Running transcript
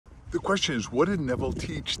The question is, what did Neville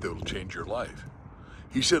teach that will change your life?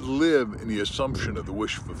 He said, live in the assumption of the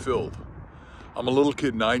wish fulfilled. I'm a little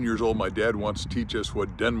kid, 9 years old. My dad wants to teach us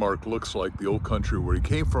what Denmark looks like, the old country where he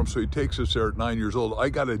came from, so he takes us there at 9 years old. I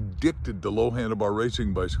got addicted to low handlebar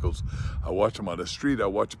racing bicycles. I watched them on the street. I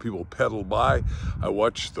watched people pedal by. I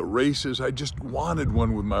watched the races. I just wanted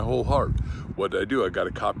one with my whole heart. What did I do? I got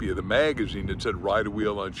a copy of the magazine that said Ride a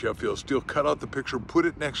Wheel on Sheffield Steel, cut out the picture, put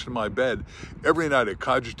it next to my bed. Every night I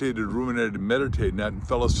cogitated, ruminated, and meditated on that, and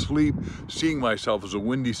fell asleep seeing myself as a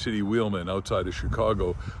Windy City wheelman outside of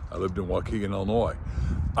Chicago. I lived in Waukegan, Illinois.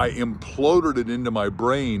 I imploded it into my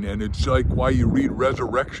brain, and it's like why you read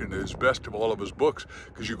Resurrection, his best of all of his books,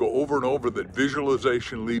 because you go over and over that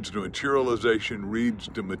visualization leads to materialization, leads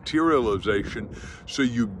to materialization, so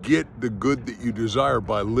you get the good that you desire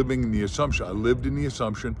by living in the assumption. I lived in the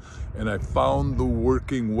assumption, and I found the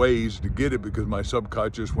working ways to get it because my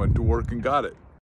subconscious went to work and got it.